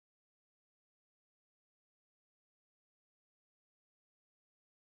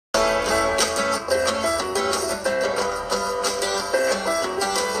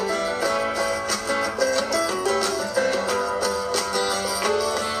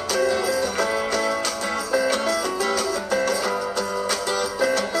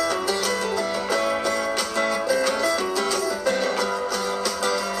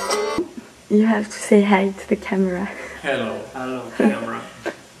have to say hi to the camera. Hello. Hello, camera.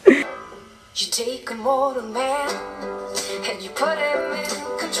 You take a mortal man and you put him in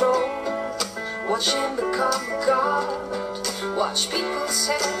control. Watch him become a god. Watch people's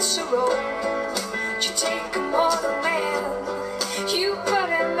heads roll. You take a mortal man, you put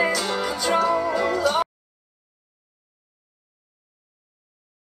him in control.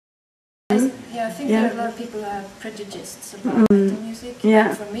 Yeah, I think there are a lot of people who have prejudices about metal music.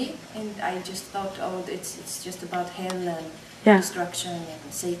 Yeah. For me, and I just thought, oh, it's just about hell and destruction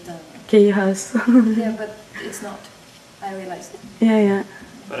and Satan. Chaos. Yeah, but it's not. I realized. Yeah.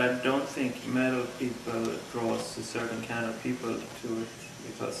 But I don't think metal people draws a certain kind of people to it,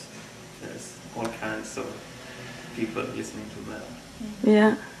 because there's all kinds of people listening to metal.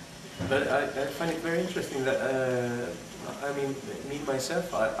 Yeah. But I find it very interesting that, I mean, me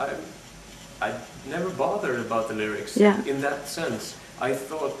myself, I never bothered about the lyrics in that sense. I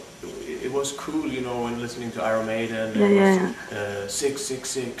thought it was cool, you know, when listening to Iron Maiden, it was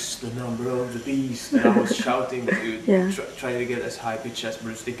 666, the number of the beast, and I was shouting to try to get as high pitch as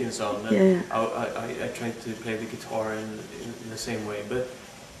Bruce Dickinson, and I tried to play the guitar in the same way. But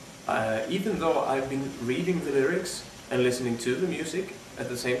even though I've been reading the lyrics and listening to the music at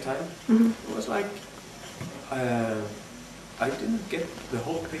the same time, it was like I didn't get the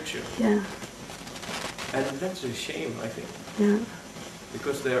whole picture. Yeah. And that's a shame, I think. Yeah.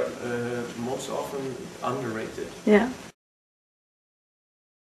 Because they're most often underrated. Yeah.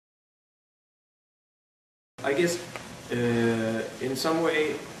 I guess in some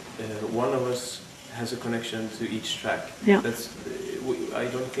way one of us has a connection to each track. Yeah. That's I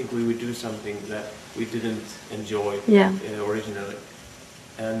don't think we would do something that we didn't enjoy originally.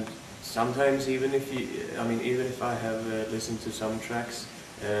 And sometimes even if even if I have listened to some tracks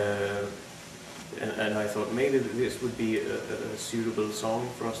and I thought maybe this would be a suitable song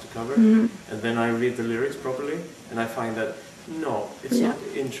for us to cover, and then I read the lyrics properly and I find that no, it's not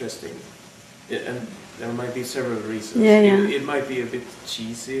interesting. And there might be several reasons. It might be a bit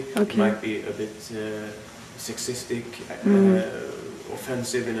cheesy, it might be a bit sexistic,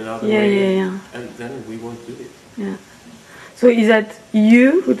 offensive in another way, and then we won't do it. Yeah. So is that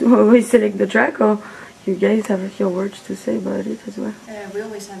you who always select the track, or you guys have your words to say about it as well? We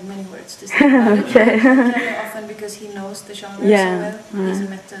always have many words to say about it. Very often because he knows the genre so well. He's a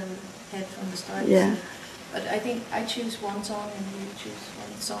metal head from the start. Yeah. So. But I think I choose one song and you choose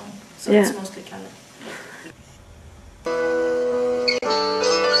one song. So it's mostly Kalle.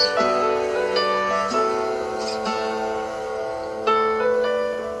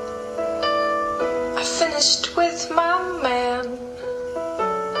 I finished with my man,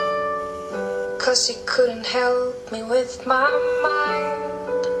 'cause he couldn't help me with my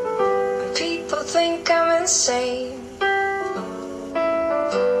mind. And people think I'm insane,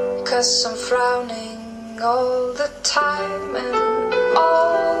 'cause I'm frowning all the time and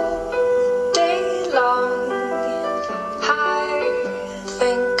all day long. I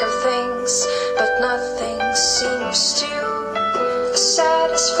think of things, but nothing seems to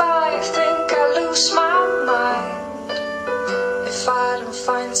satisfy. I think I lose my mind if I don't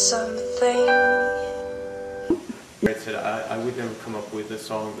find something. I would never come up with a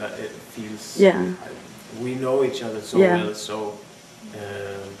song that it feels. We know each other so well, so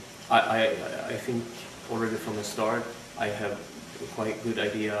I think already from the start I have a quite good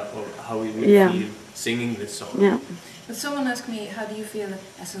idea of how we would feel singing this song. But someone asked me, how do you feel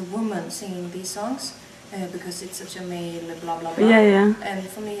as a woman singing these songs? Because it's such a male blah blah blah. And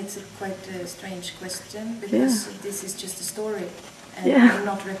for me it's a quite a strange question, because this is just a story. And I'm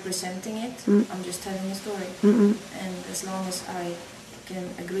not representing it, I'm just telling a story. And as long as I can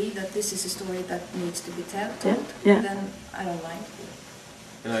agree that this is a story that needs to be told, then I don't mind.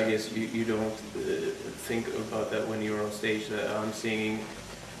 And I guess you don't think about that when you're on stage, that I'm singing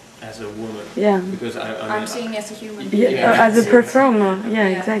as a woman. Because I'm singing as a human being. As a performer,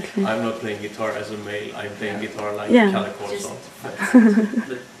 exactly. I'm not playing guitar as a male, I'm playing guitar like Kalle Karlsson.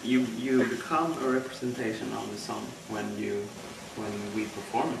 But you become a representation of the song when we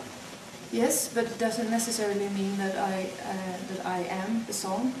perform it. Yes, but it doesn't necessarily mean that I am the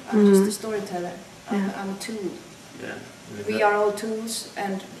song. I'm just a storyteller. I'm a tool. We are all tools,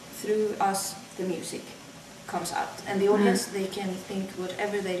 and through us the music comes out, and the audience they can think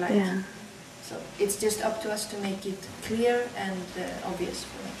whatever they like. So it's just up to us to make it clear and obvious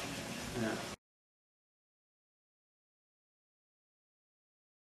for them.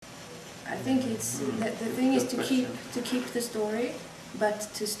 I think it's the thing is to keep the story, but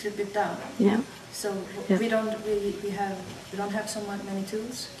to strip it down. So we don't have so many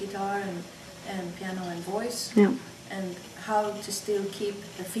tools: guitar and piano and voice. and how to still keep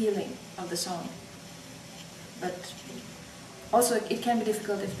the feeling of the song. But also it can be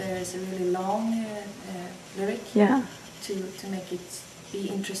difficult if there is a really long lyric to make it be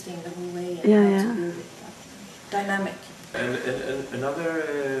interesting the whole way and to build it up, dynamic. And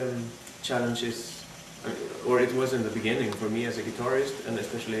another challenge is, or it was in the beginning for me as a guitarist, and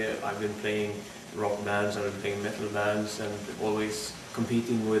especially I've been playing rock bands, I've been playing metal bands, and always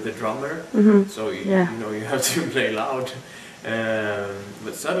competing with the drummer. So you know you have to play loud.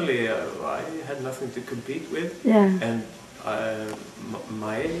 But suddenly I had nothing to compete with, and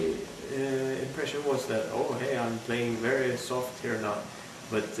my impression was that, oh hey, I'm playing very soft here now.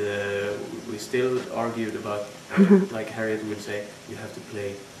 But we still argued about, like Harriet would say, you have to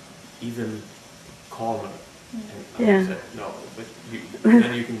play even calmer. And I said, no, but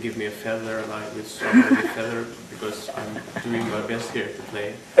then you can give me a feather and I will struggle with the feather because I'm doing my best here to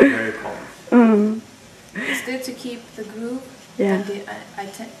play very calm. It's good to keep the groove and the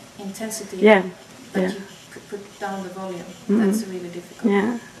intensity, but you put down the volume. That's really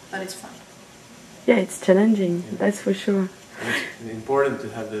difficult, but it's fun. Yeah, it's challenging, that's for sure. And it's important to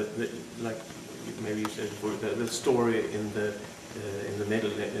have the like maybe you said before, the story in the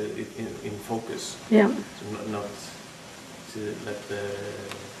middle, in focus. Yeah. So not to let the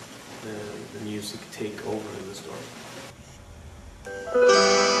music take over the story.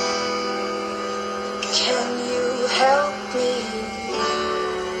 Can you help me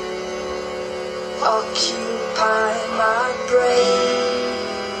occupy my brain?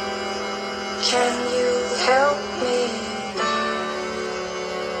 Can you help me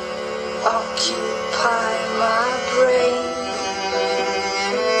occupy my brain?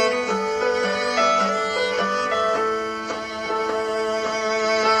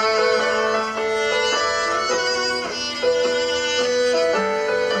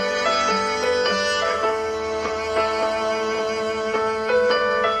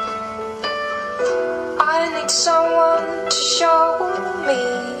 I need someone to show me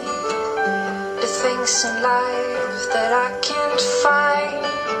the things in life that I can't find.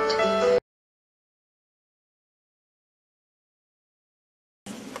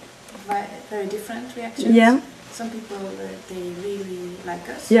 Very different reactions. Yeah. Some people they really like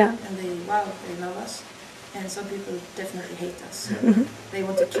us, yeah, and they love us, and some people definitely hate us. They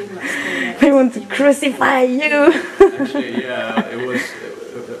want to kill us. They want to crucify you. Actually, yeah, it was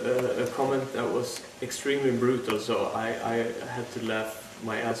a comment that was extremely brutal, so I had to laugh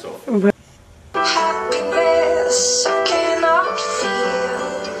my ass off. Happiness I cannot feel,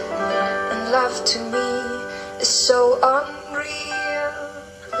 and love to me is so unreal.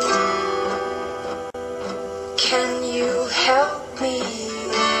 Can you help me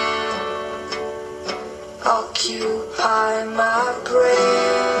occupy my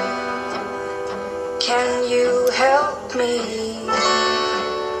brain? Can you help me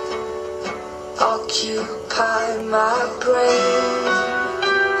occupy my brain?